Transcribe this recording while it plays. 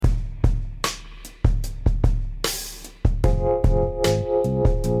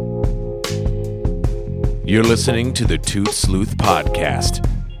You're listening to the Toot Sleuth Podcast.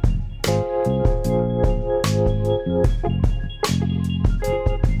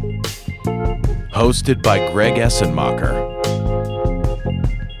 Hosted by Greg Essenmacher.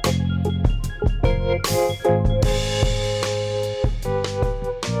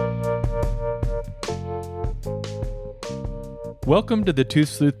 Welcome to the Tooth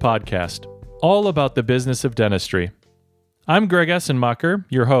Sleuth Podcast, all about the business of dentistry. I'm Greg Essenmacher,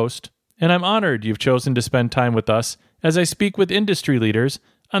 your host, and I'm honored you've chosen to spend time with us as I speak with industry leaders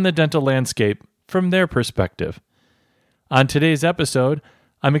on the dental landscape from their perspective. On today's episode,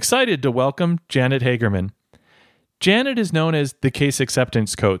 I'm excited to welcome Janet Hagerman. Janet is known as the case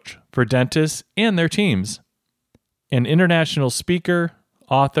acceptance coach for dentists and their teams. An international speaker,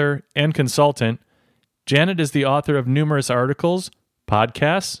 author, and consultant, Janet is the author of numerous articles,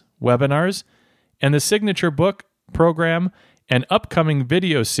 podcasts, webinars, and the signature book, program, and upcoming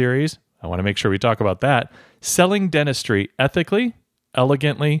video series, I want to make sure we talk about that, Selling Dentistry Ethically,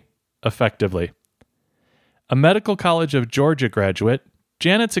 Elegantly, Effectively. A Medical College of Georgia graduate,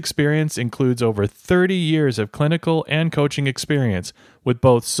 Janet's experience includes over 30 years of clinical and coaching experience with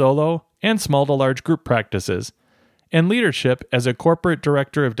both solo and small to large group practices, and leadership as a corporate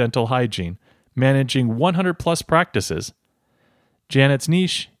director of dental hygiene, managing 100 plus practices. Janet's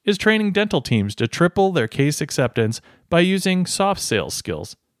niche is training dental teams to triple their case acceptance by using soft sales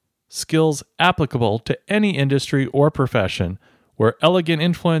skills applicable to any industry or profession where elegant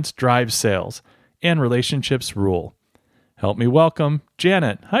influence drives sales and relationships rule. Help me welcome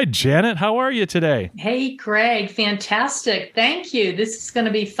Janet. Hi, Janet. How are you today? Hey, Greg. Fantastic. Thank you. This is going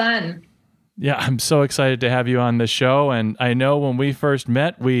to be fun. Yeah, I'm so excited to have you on the show. And I know when we first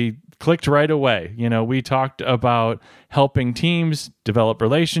met, we clicked right away. You know, we talked about helping teams develop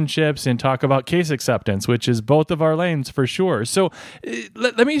relationships and talk about case acceptance, which is both of our lanes for sure. So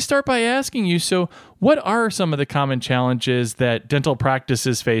let me start by asking you, so what are some of the common challenges that dental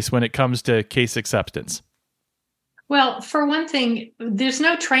practices face when it comes to case acceptance? Well, for one thing, there's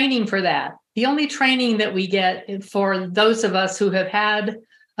no training for that. The only training that we get for those of us who have had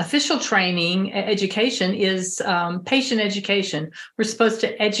official training, education, is patient education. We're supposed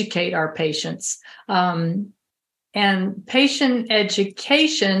to educate our patients. And patient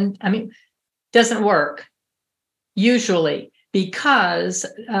education, doesn't work usually because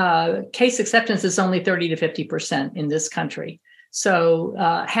case acceptance is only 30 to 50% in this country. So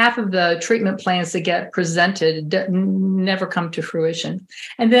half of the treatment plans that get presented never come to fruition.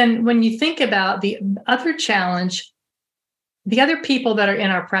 And then when you think about the other challenge, the other people that are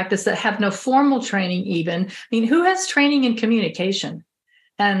in our practice that have no formal training even, who has training in communication?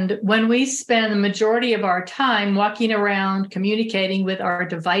 And when we spend the majority of our time walking around communicating with our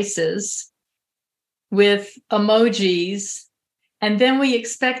devices, with emojis, and then we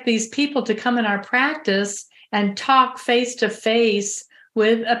expect these people to come in our practice and talk face to face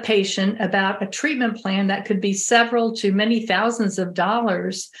with a patient about a treatment plan that could be several to many thousands of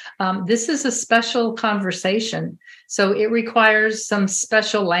dollars. This is a special conversation. So it requires some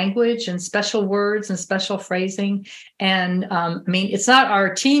special language and special words and special phrasing. And it's not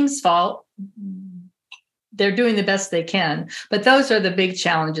our team's fault. They're doing the best they can. But those are the big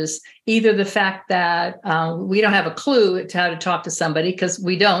challenges. Either the fact that we don't have a clue how to talk to somebody because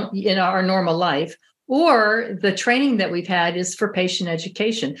we don't in our normal life, or the training that we've had is for patient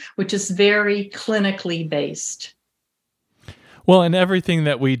education, which is very clinically based. Well, and everything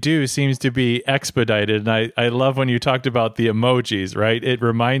that we do seems to be expedited. And I love when you talked about the emojis, right? It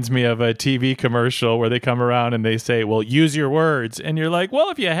reminds me of a TV commercial where they come around and they say, well, use your words. And you're like, well,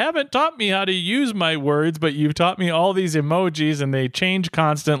 if you haven't taught me how to use my words, but you've taught me all these emojis and they change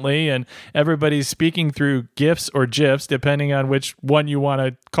constantly and everybody's speaking through GIFs or GIFs, depending on which one you want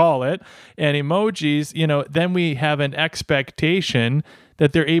to call it. And emojis, then we have an expectation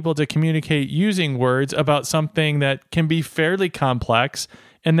that they're able to communicate using words about something that can be fairly complex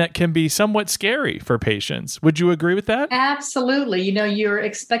and that can be somewhat scary for patients. Would you agree with that? Absolutely. You're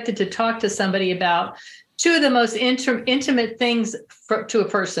expected to talk to somebody about two of the most intimate things to a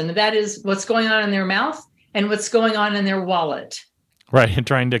person. That is what's going on in their mouth and what's going on in their wallet. Right, and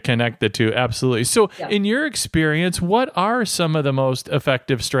trying to connect the two. Absolutely. So in your experience, what are some of the most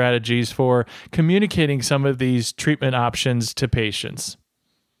effective strategies for communicating some of these treatment options to patients?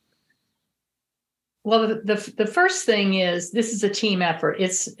 Well, the first thing is this is a team effort.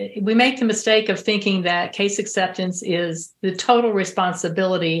 We make the mistake of thinking that case acceptance is the total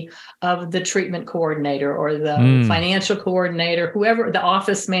responsibility of the treatment coordinator or the financial coordinator, whoever, the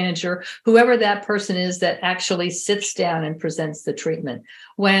office manager, whoever that person is that actually sits down and presents the treatment.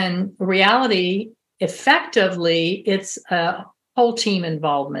 When reality, effectively, it's a whole team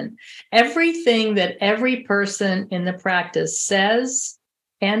involvement. Everything that every person in the practice says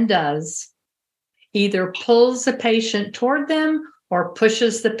and does either pulls the patient toward them or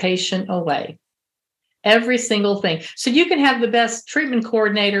pushes the patient away. Every single thing. So you can have the best treatment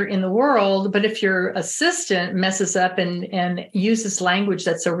coordinator in the world, but if your assistant messes up and uses language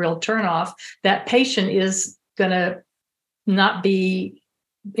that's a real turnoff, that patient is going to not be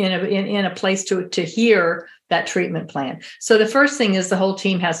in a place to hear that treatment plan. So the first thing is the whole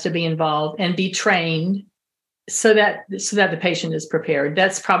team has to be involved and be trained so that the patient is prepared.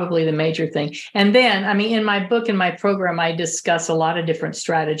 That's probably the major thing. And then, I mean, in my book, in my program, I discuss a lot of different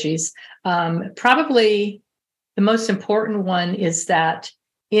strategies. Probably the most important one is that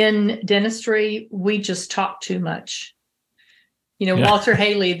in dentistry, we just talk too much. Walter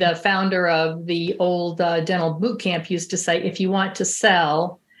Haley, the founder of the old dental boot camp, used to say, if you want to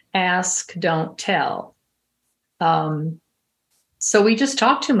sell, ask, don't tell. So we just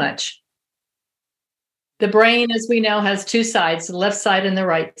talk too much. The brain, as we know, has two sides, the left side and the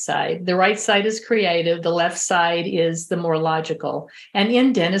right side. The right side is creative. The left side is the more logical. And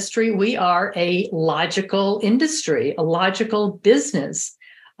in dentistry, we are a logical industry, a logical business.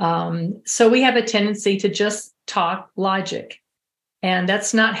 So we have a tendency to just talk logic. And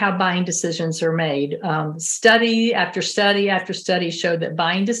that's not how buying decisions are made. Study after study after study showed that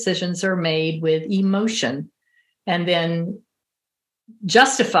buying decisions are made with emotion and then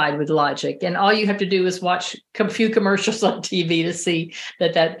justified with logic. And all you have to do is watch a few commercials on TV to see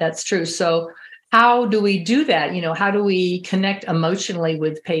that's true. So how do we do that? How do we connect emotionally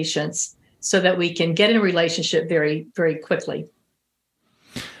with patients so that we can get in a relationship very, very quickly?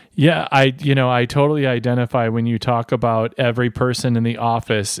 Yeah, I totally identify when you talk about every person in the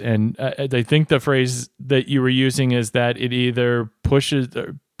office. And I think the phrase that you were using is that it either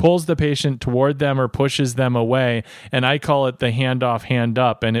pulls the patient toward them or pushes them away. And I call it the handoff, hand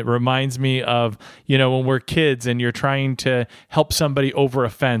up. And it reminds me of, when we're kids and you're trying to help somebody over a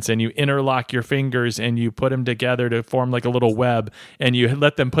fence and you interlock your fingers and you put them together to form like a little web and you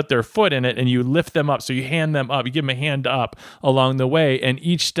let them put their foot in it and you lift them up. So you hand them up, you give them a hand up along the way. And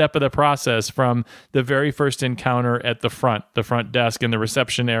each step of the process, from the very first encounter at the front desk in the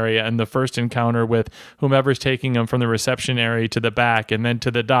reception area, and the first encounter with whomever's taking them from the reception area to the back, and then to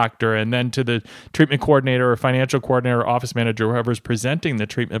the doctor, and then to the treatment coordinator or financial coordinator or office manager, whoever's presenting the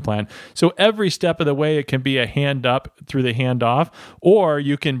treatment plan. So every step of the way, it can be a hand up through the hand off, or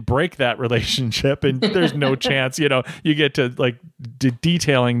you can break that relationship and there's no chance, you get to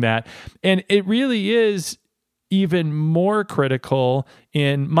detailing that. And it really is even more critical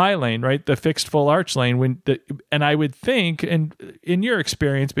in my lane, right? The fixed full arch lane. And I would think, and in your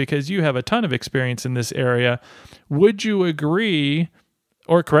experience, because you have a ton of experience in this area, would you agree,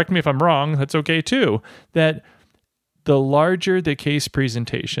 or correct me if I'm wrong, that's okay too, that the larger the case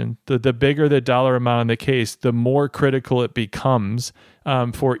presentation, the bigger the dollar amount in the case, the more critical it becomes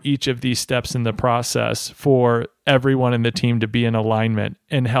for each of these steps in the process for everyone in the team to be in alignment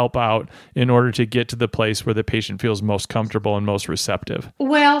and help out in order to get to the place where the patient feels most comfortable and most receptive?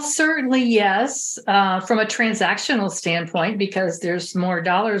 Well, certainly, yes, from a transactional standpoint, because there's more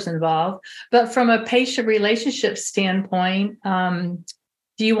dollars involved. But from a patient relationship standpoint,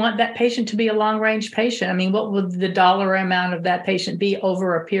 do you want that patient to be a long-range patient? I mean, what would the dollar amount of that patient be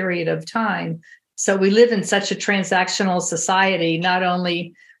over a period of time? So we live in such a transactional society, not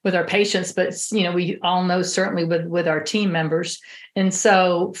only with our patients, but we all know certainly with our team members. And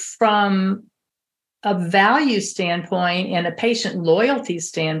so from a value standpoint and a patient loyalty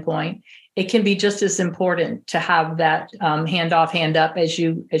standpoint, it can be just as important to have that hand off, hand up, as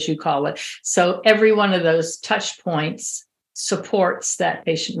you call it. So every one of those touch points supports that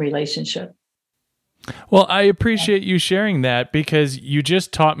patient relationship. Well, I appreciate you sharing that, because you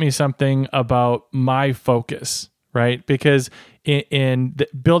just taught me something about my focus, right? Because in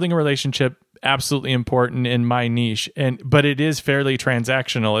building a relationship, absolutely important in my niche, but it is fairly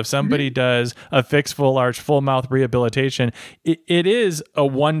transactional. If somebody does a fixed full arch, full mouth rehabilitation, it is a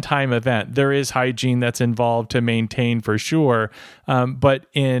one-time event. There is hygiene that's involved to maintain for sure, but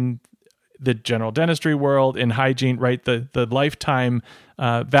in the general dentistry world, in hygiene, right, the lifetime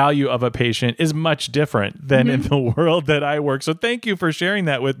value of a patient is much different than in the world that I work. So thank you for sharing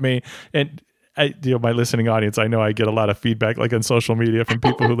that with me. And my listening audience, I know I get a lot of feedback like on social media from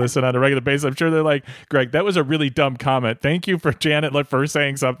people who listen on a regular basis. I'm sure they're like, Greg, that was a really dumb comment. Thank you for Janet for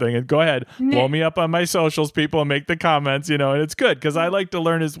saying something. And go ahead, blow me up on my socials, people, and make the comments, and it's good because I like to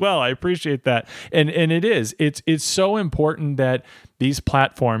learn as well. I appreciate that. And it's so important that these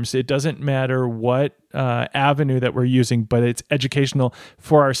platforms. It doesn't matter what avenue that we're using, but it's educational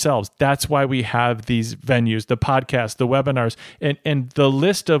for ourselves. That's why we have these venues, the podcasts, the webinars, and the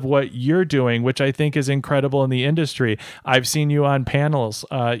list of what you're doing, which I think is incredible in the industry. I've seen you on panels,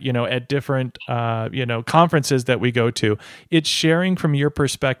 at different, conferences that we go to. It's sharing from your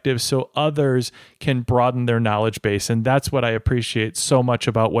perspective so others can broaden their knowledge base. And that's what I appreciate so much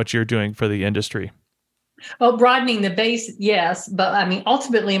about what you're doing for the industry. Well, broadening the base, yes. But I mean,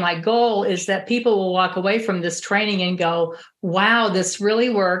 ultimately, my goal is that people will walk away from this training and go, wow, this really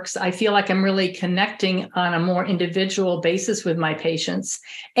works. I feel like I'm really connecting on a more individual basis with my patients.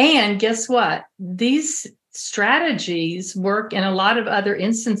 And guess what? These strategies work in a lot of other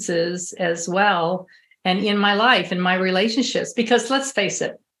instances as well. And in my life, in my relationships, because let's face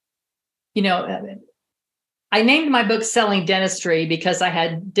it, I named my book Selling Dentistry because I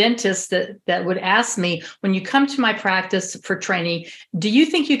had dentists that would ask me, when you come to my practice for training, do you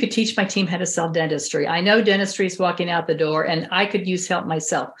think you could teach my team how to sell dentistry? I know dentistry is walking out the door and I could use help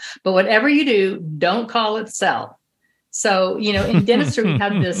myself, but whatever you do, don't call it sell. So, in dentistry, we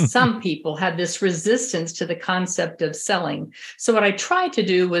have some people have this resistance to the concept of selling. So what I tried to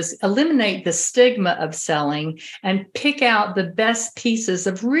do was eliminate the stigma of selling and pick out the best pieces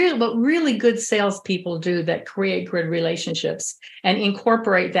of what really good salespeople do that create good relationships and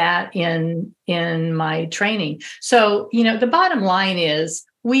incorporate that in my training. So, the bottom line is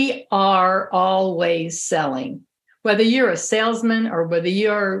we are always selling. Whether you're a salesman or whether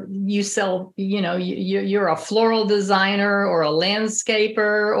you sell, you're a floral designer or a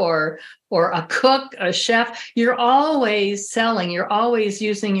landscaper or a cook, a chef, you're always selling. You're always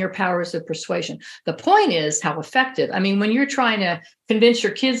using your powers of persuasion. The point is how effective. I mean, when you're trying to convince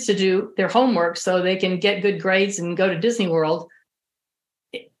your kids to do their homework so they can get good grades and go to Disney World,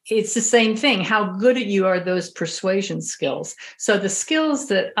 it's the same thing. How good at you are those persuasion skills? So the skills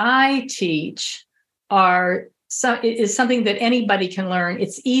that I teach is something that anybody can learn.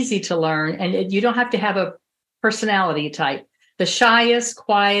 It's easy to learn, and you don't have to have a personality type. The shyest,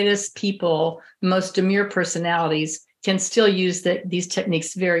 quietest people, most demure personalities can still use these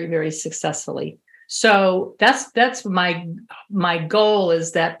techniques very, very successfully. So that's my goal,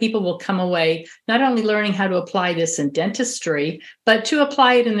 is that people will come away not only learning how to apply this in dentistry, but to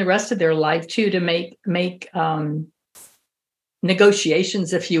apply it in the rest of their life too, to make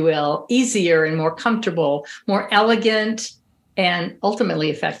negotiations, if you will, easier and more comfortable, more elegant, and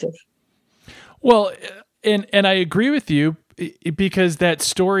ultimately effective. Well, and I agree with you, because that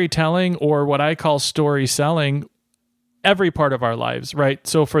storytelling, or what I call story selling, every part of our lives, right?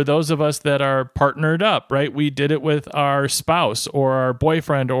 So for those of us that are partnered up, right, we did it with our spouse or our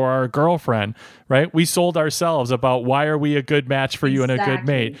boyfriend or our girlfriend, right? We sold ourselves about why are we a good match for you and a good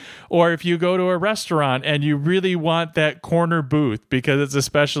mate. Or if you go to a restaurant and you really want that corner booth because it's a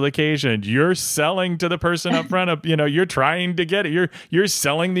special occasion, you're selling to the person up front of, you're trying to get it. You're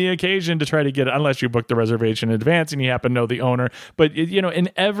selling the occasion to try to get it, unless you book the reservation in advance and you happen to know the owner. But, in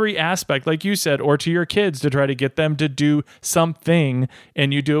every aspect, like you said, or to your kids to try to get them to do something,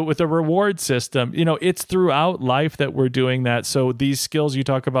 and you do it with a reward system. It's throughout life that we're doing that. So these skills you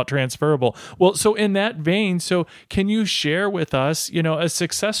talk about transferable. Well, so in that vein, so can you share with us, a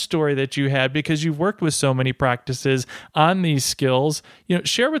success story that you had, because you've worked with so many practices on these skills?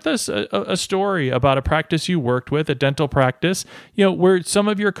 Share with us a story about a practice you worked with, a dental practice, where some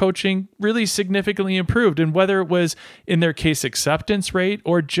of your coaching really significantly improved, and whether it was in their case acceptance rate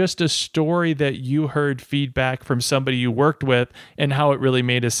or just a story that you heard feedback from somebody you worked with and how it really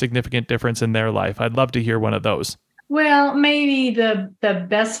made a significant difference in their life. I'd love to hear one of those. Well, maybe the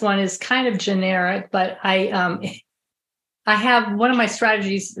best one is kind of generic, but I have one of my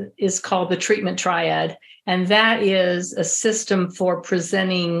strategies is called the treatment triad, and that is a system for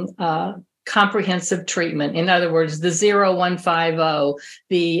presenting comprehensive treatment. In other words, the 0150,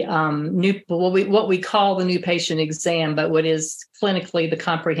 the what we call the new patient exam, but what is clinically the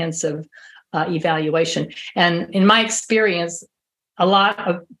comprehensive evaluation. And in my experience,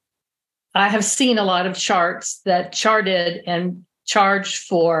 I have seen a lot of charts that charted and charged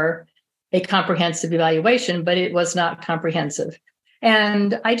for a comprehensive evaluation, but it was not comprehensive.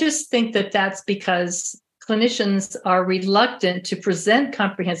 And I just think that that's because clinicians are reluctant to present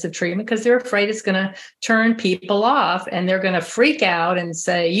comprehensive treatment because they're afraid it's going to turn people off, and they're going to freak out and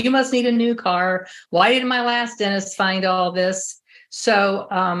say, you must need a new car. Why didn't my last dentist find all this? So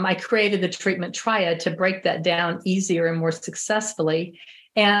I created the treatment triad to break that down easier and more successfully.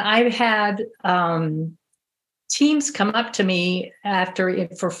 And I've had teams come up to me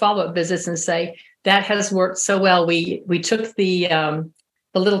for follow-up visits and say, that has worked so well. We took the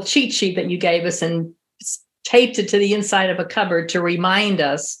little cheat sheet that you gave us and taped it to the inside of a cupboard to remind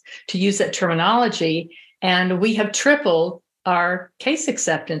us to use that terminology. And we have tripled our case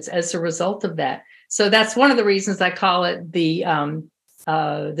acceptance as a result of that. So that's one of the reasons I call it the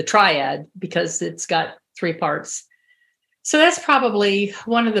triad, because it's got three parts. So that's probably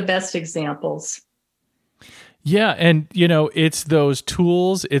one of the best examples. Yeah. And, it's those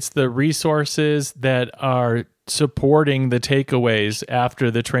tools, it's the resources that are supporting the takeaways after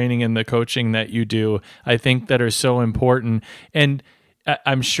the training and the coaching that you do, I think, that are so important. And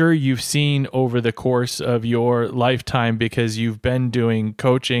I'm sure you've seen over the course of your lifetime, because you've been doing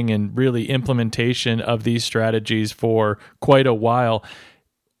coaching and really implementation of these strategies for quite a while.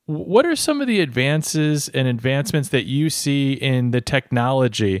 What are some of the advances and advancements that you see in the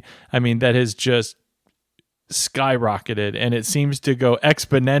technology? I mean, that has just skyrocketed, and it seems to go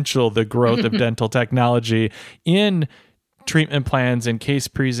exponential, the growth of dental technology in treatment plans and case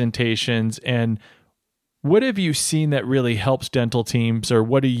presentations. And what have you seen that really helps dental teams, or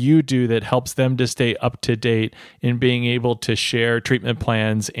what do you do that helps them to stay up to date in being able to share treatment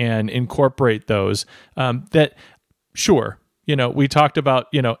plans and incorporate those? We talked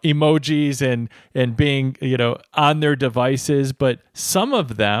about, emojis and being, on their devices, but some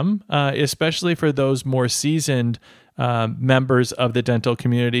of them, especially for those more seasoned members of the dental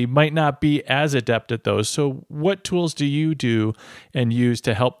community, might not be as adept at those. So what tools do you do and use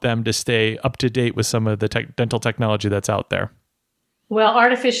to help them to stay up to date with some of the dental technology that's out there? Well,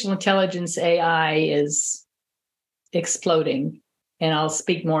 artificial intelligence, AI, is exploding, and I'll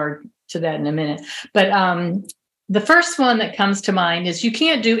speak more to that in a minute. But the first one that comes to mind is you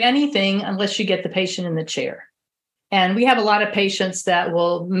can't do anything unless you get the patient in the chair. And we have a lot of patients that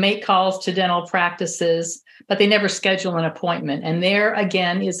will make calls to dental practices, but they never schedule an appointment. And there,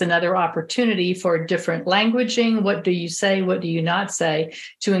 again, is another opportunity for different languaging. What do you say? What do you not say?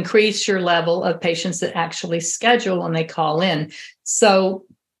 To increase your level of patients that actually schedule when they call in. So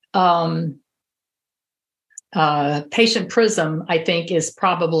Patient Prism, I think, is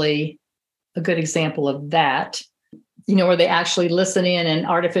probably a good example of that. Where they actually listen in, and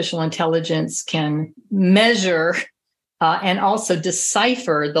artificial intelligence can measure and also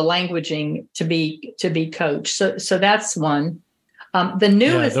decipher the languaging to be coached. So that's one. The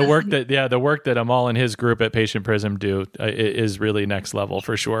newest, the work that Amal and his group at Patient Prism do is really next level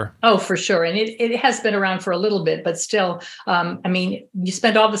for sure. Oh, for sure, and it has been around for a little bit, but still, you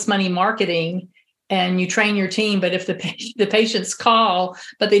spend all this money marketing and you train your team, but if the patients call,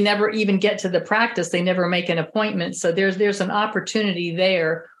 but they never even get to the practice, they never make an appointment. So there's an opportunity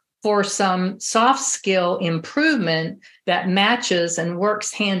there for some soft skill improvement that matches and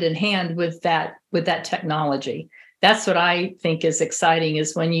works hand in hand with that technology. That's what I think is exciting,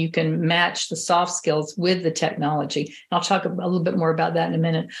 is when you can match the soft skills with the technology. I'll talk a little bit more about that in a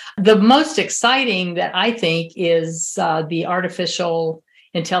minute. The most exciting that I think is the artificial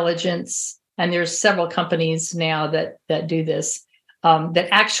intelligence. And there's several companies now that do this, that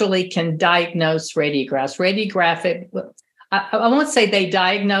actually can diagnose radiographs. Radiographic, I won't say they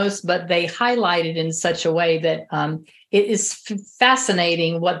diagnose, but they highlight it in such a way that it is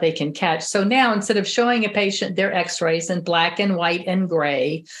fascinating what they can catch. So now, instead of showing a patient their x-rays in black and white and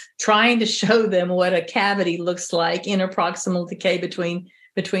gray, trying to show them what a cavity looks like, interproximal decay between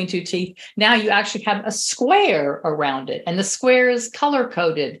two teeth, now you actually have a square around it, and the square is color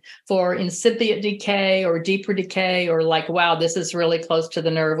coded for incipient decay or deeper decay, or like, wow, this is really close to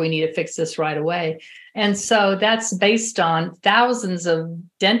the nerve, we need to fix this right away. And so that's based on thousands of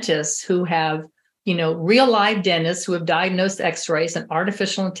dentists who have, real live dentists who have diagnosed x-rays, and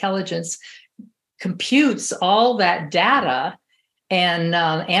artificial intelligence computes all that data and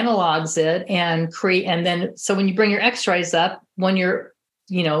analogs it and create. And then, so when you bring your x-rays up, when you're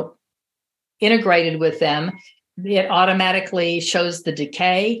integrated with them, it automatically shows the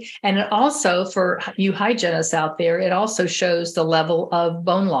decay. And it also, for you hygienists out there, it also shows the level of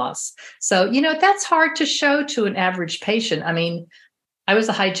bone loss. So, that's hard to show to an average patient. I mean, I was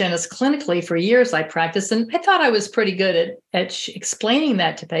a hygienist clinically for years. I practiced, and I thought I was pretty good at explaining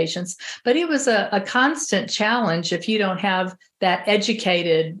that to patients. But it was a constant challenge if you don't have that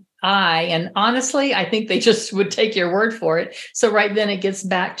educated eye. And honestly, I think they just would take your word for it. So right then it gets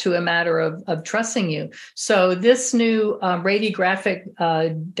back to a matter of trusting you. So this new radiographic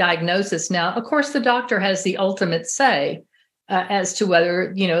diagnosis now, of course, the doctor has the ultimate say as to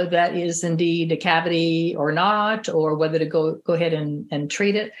whether, that is indeed a cavity or not, or whether to go ahead and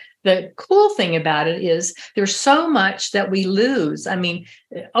treat it. The cool thing about it is there's so much that we lose. I mean,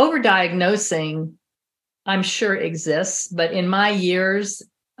 overdiagnosing, I'm sure exists, but in my years,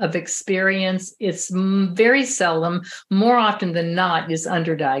 of experience, it's very seldom, more often than not, is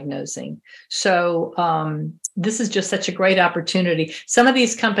underdiagnosing. So this is just such a great opportunity. Some of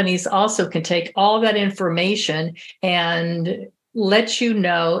these companies also can take all that information and let you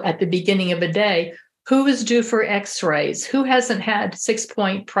know at the beginning of a day who is due for x-rays, who hasn't had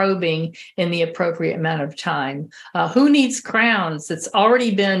 6-point probing in the appropriate amount of time, who needs crowns. It's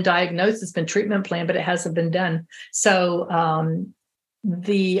already been diagnosed, it's been treatment planned, but it hasn't been done. So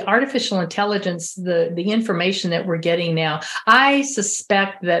the artificial intelligence, the information that we're getting now, I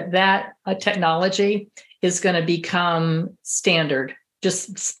suspect that technology is going to become standard,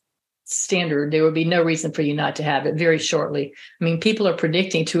 just standard. There would be no reason for you not to have it very shortly. I mean, people are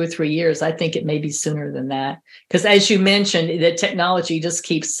predicting 2 or 3 years. I think it may be sooner than that. Because as you mentioned, the technology just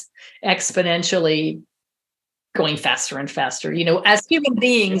keeps exponentially going faster and faster. You know, as human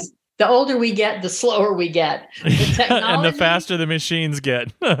beings, the older we get, the slower we get. The technology, and the faster the machines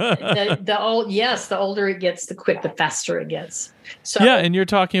get. the older it gets, the faster it gets. So, yeah, and you're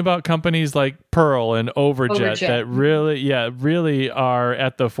talking about companies like Pearl and Overjet that really are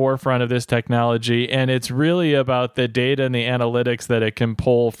at the forefront of this technology, and it's really about the data and the analytics that it can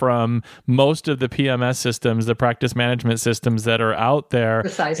pull from most of the PMS systems, the practice management systems that are out there.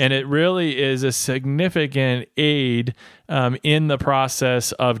 Precisely. And it really is a significant aid in the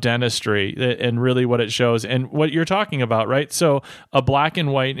process of dentistry, and really what it shows and what you're talking about, right? So a black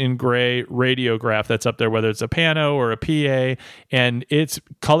and white and gray radiograph that's up there, whether it's a Pano or a PA, and it's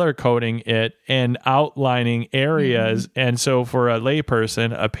color coding it and outlining areas. Mm-hmm. And so for a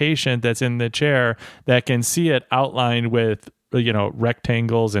layperson, a patient that's in the chair that can see it outlined with, you know,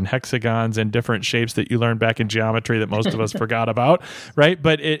 rectangles and hexagons and different shapes that you learned back in geometry that most of us forgot about, right?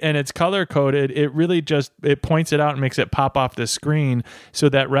 But it's color coded. It really it points it out and makes it pop off the screen, so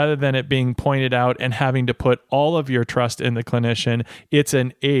that rather than it being pointed out and having to put all of your trust in the clinician, it's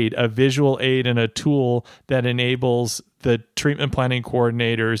an aid, a visual aid and a tool that enables the treatment planning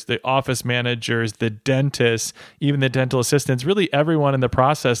coordinators, the office managers, the dentists, even the dental assistants, really everyone in the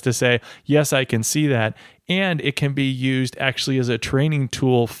process to say, yes, I can see that. And it can be used actually as a training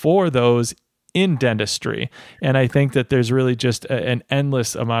tool for those in dentistry. And I think that there's really just an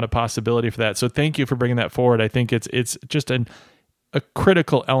endless amount of possibility for that. So thank you for bringing that forward. I think it's just a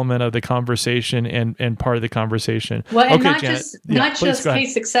critical element of the conversation and part of the conversation. Well, and okay, not just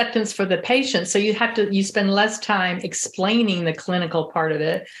case acceptance for the patient. So you spend less time explaining the clinical part of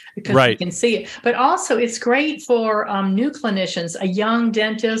it because you can see it. But also it's great for new clinicians, a young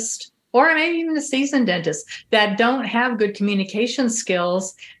dentist, or maybe even a seasoned dentist that don't have good communication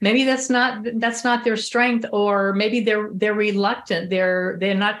skills. Maybe that's not their strength, or maybe they're reluctant. They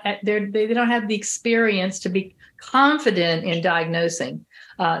don't have the experience to be confident in diagnosing.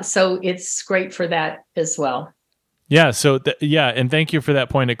 So it's great for that as well. Yeah. So, and thank you for that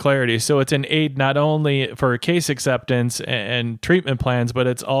point of clarity. So it's an aid not only for case acceptance and treatment plans, but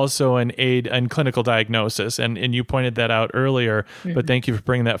it's also an aid in clinical diagnosis. And you pointed that out earlier, but thank you for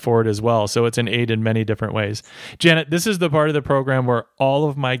bringing that forward as well. So it's an aid in many different ways. Janet, this is the part of the program where all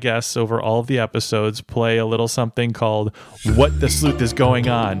of my guests over all of the episodes play a little something called What the Sleuth is Going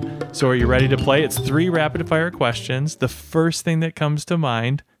On. So are you ready to play? It's 3 rapid fire questions. The first thing that comes to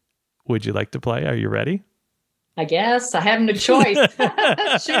mind, would you like to play? Are you ready? I guess I have no choice.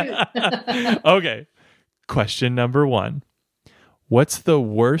 Shoot. Okay. Question number 1. What's the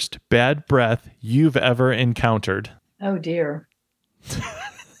worst bad breath you've ever encountered? Oh, dear.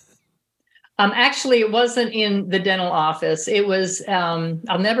 Actually, it wasn't in the dental office. It was,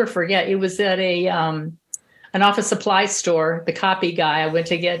 I'll never forget. It was at an office supply store, the copy guy. I went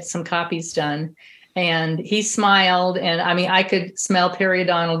to get some copies done. And he smiled. And I mean, I could smell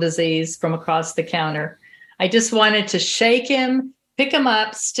periodontal disease from across the counter. I just wanted to shake him, pick him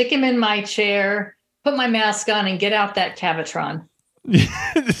up, stick him in my chair, put my mask on, and get out that Cavitron.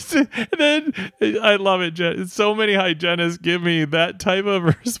 Then I love it, Jen. So many hygienists give me that type of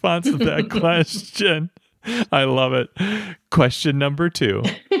response to that question. I love it. Question number 2.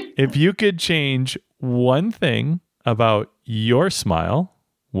 If you could change one thing about your smile,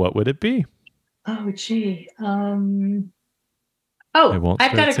 what would it be? Oh, gee.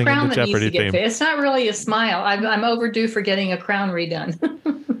 I've got a crown that needs to get fixed. It's not really a smile. I'm overdue for getting a crown redone.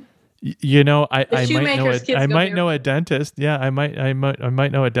 You know, I might know a dentist. Yeah, I might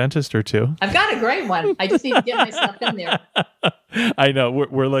know a dentist or two. I've got a great one. I just need to get myself in there. I know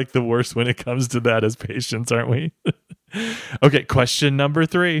we're like the worst when it comes to that as patients, aren't we? Okay, question number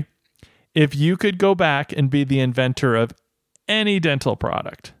 3. If you could go back and be the inventor of any dental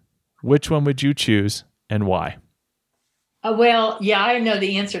product, which one would you choose and why? Well, yeah, I know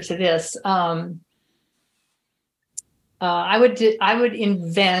the answer to this. I would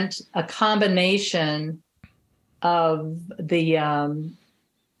invent a combination of the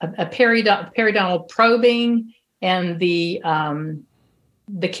a periodontal probing and the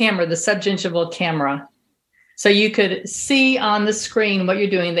camera, the subgingival camera. So you could see on the screen what you're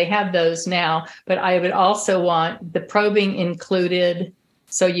doing. They have those now, but I would also want the probing included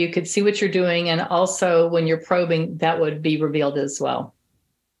so you could see what you're doing. And also when you're probing, that would be revealed as well.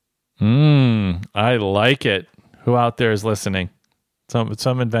 I like it. Who out there is listening?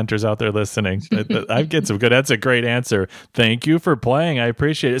 Some inventors out there listening. I get some good. That's a great answer. Thank you for playing. I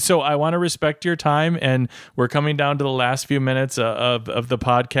appreciate it. So I want to respect your time, and we're coming down to the last few minutes of the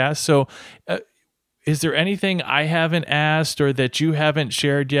podcast. So is there anything I haven't asked or that you haven't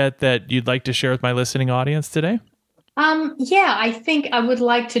shared yet that you'd like to share with my listening audience today? Yeah, I think I would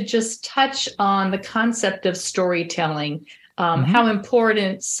like to just touch on the concept of storytelling, how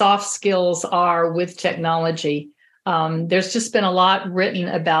important soft skills are with technology. There's just been a lot written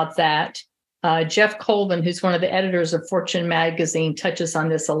about that. Jeff Colvin, who's one of the editors of Fortune magazine, touches on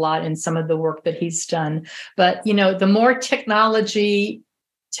this a lot in some of the work that he's done. But, the more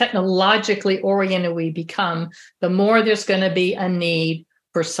technologically oriented we become, the more there's going to be a need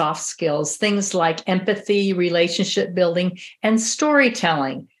for soft skills, things like empathy, relationship building, and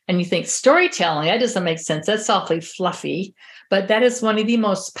storytelling. And you think storytelling, that doesn't make sense. That's awfully fluffy. But that is one of the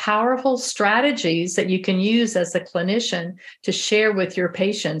most powerful strategies that you can use as a clinician to share with your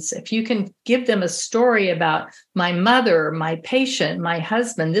patients. If you can give them a story about my mother, my patient, my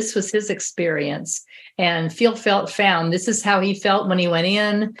husband, this was his experience, and feel, felt, found. This is how he felt when he went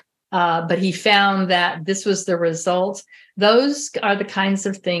in, but he found that this was the result. Those are the kinds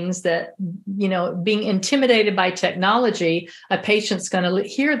of things that, being intimidated by technology, a patient's going to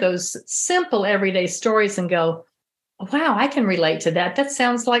hear those simple everyday stories and go, wow, I can relate to that. That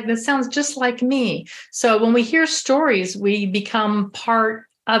sounds just like me. So when we hear stories, we become part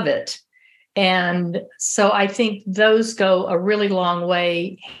of it. And so I think those go a really long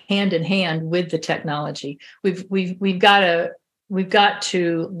way hand in hand with the technology. We've got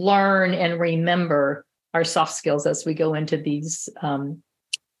to learn and remember our soft skills as we go into these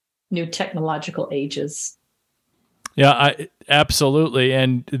new technological ages. Yeah, absolutely.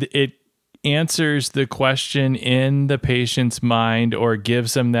 And it answers the question in the patient's mind, or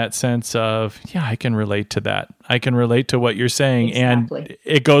gives them that sense of, yeah, I can relate to that. I can relate to what you're saying. Exactly. And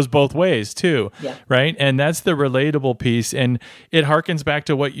it goes both ways too, yeah. Right? And that's the relatable piece. And it harkens back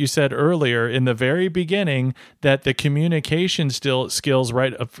to what you said earlier in the very beginning, that the communication skills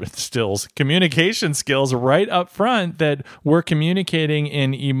right up front, that we're communicating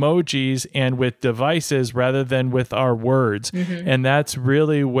in emojis and with devices rather than with our words. Mm-hmm. And that's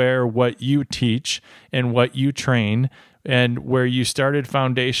really where what you teach and what you train, and where you started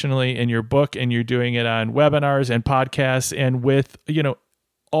foundationally in your book, and you're doing it on webinars and podcasts, and with,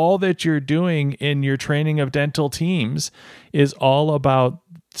 all that you're doing in your training of dental teams is all about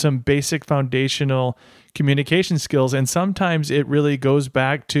some basic foundational communication skills. And sometimes it really goes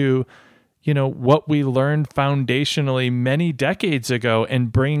back to, what we learned foundationally many decades ago,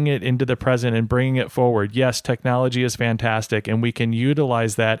 and bringing it into the present and bringing it forward. Yes, technology is fantastic and we can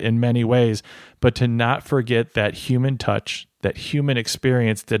utilize that in many ways, but to not forget that human touch, that human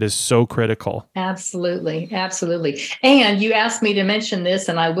experience that is so critical. Absolutely. Absolutely. And you asked me to mention this,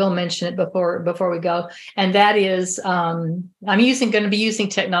 and I will mention it before we go. And that is, I'm going to be using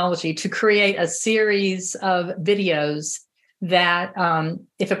technology to create a series of videos that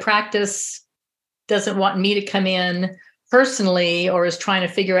if a practice doesn't want me to come in personally, or is trying to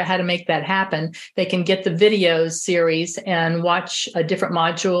figure out how to make that happen, they can get the videos series and watch a different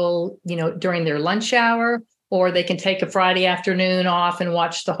module, during their lunch hour, or they can take a Friday afternoon off and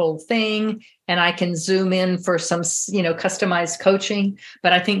watch the whole thing. And I can zoom in for some, customized coaching.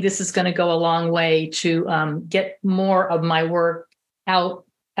 But I think this is going to go a long way to get more of my work out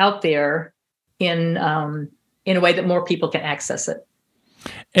there in a way that more people can access it.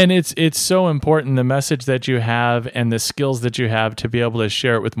 And it's so important, the message that you have and the skills that you have, to be able to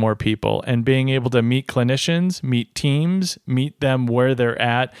share it with more people, and being able to meet clinicians, meet teams, meet them where they're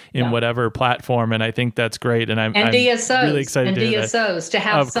at in whatever platform. And I think that's great. And I'm DSOs, really excited to hear DSOs that. To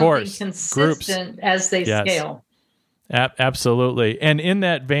have of something course, consistent groups. As they scale. Absolutely. And in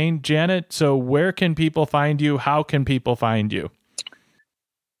that vein, Janet, so where can people find you? How can people find you?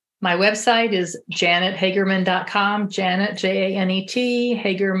 My website is janethagerman.com, Janet, Janet,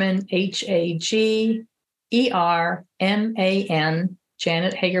 Hagerman, Hagerman.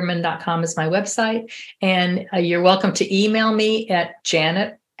 JanetHagerman.com is my website. And you're welcome to email me at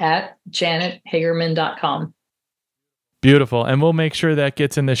janet@janethagerman.com. Beautiful. And we'll make sure that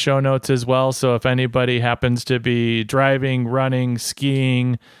gets in the show notes as well. So if anybody happens to be driving, running,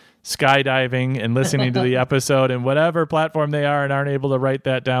 skiing, skydiving, and listening to the episode and whatever platform they are and aren't able to write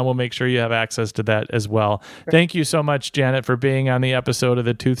that down, we'll make sure you have access to that as well. Thank you so much, Janet, for being on the episode of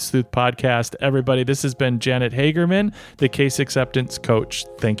the Tooth Sleuth podcast. Everybody, this has been Janet Hagerman, the Case Acceptance Coach.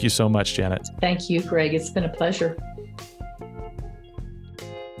 Thank you so much, Janet. Thank you, Greg. It's been a pleasure.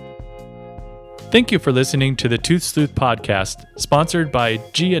 Thank you for listening to the Tooth Sleuth podcast, sponsored by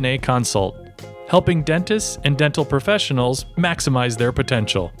G&A Consult, helping dentists and dental professionals maximize their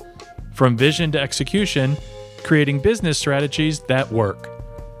potential. From vision to execution, creating business strategies that work.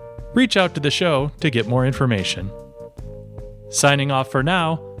 Reach out to the show to get more information. Signing off for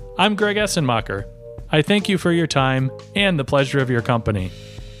now, I'm Greg Essenmacher. I thank you for your time and the pleasure of your company.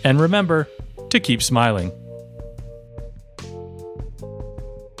 And remember to keep smiling.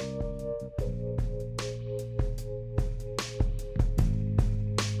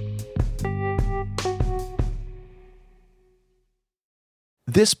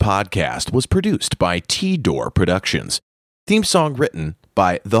 This podcast was produced by T-Door Productions. Theme song written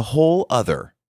by The Whole Other.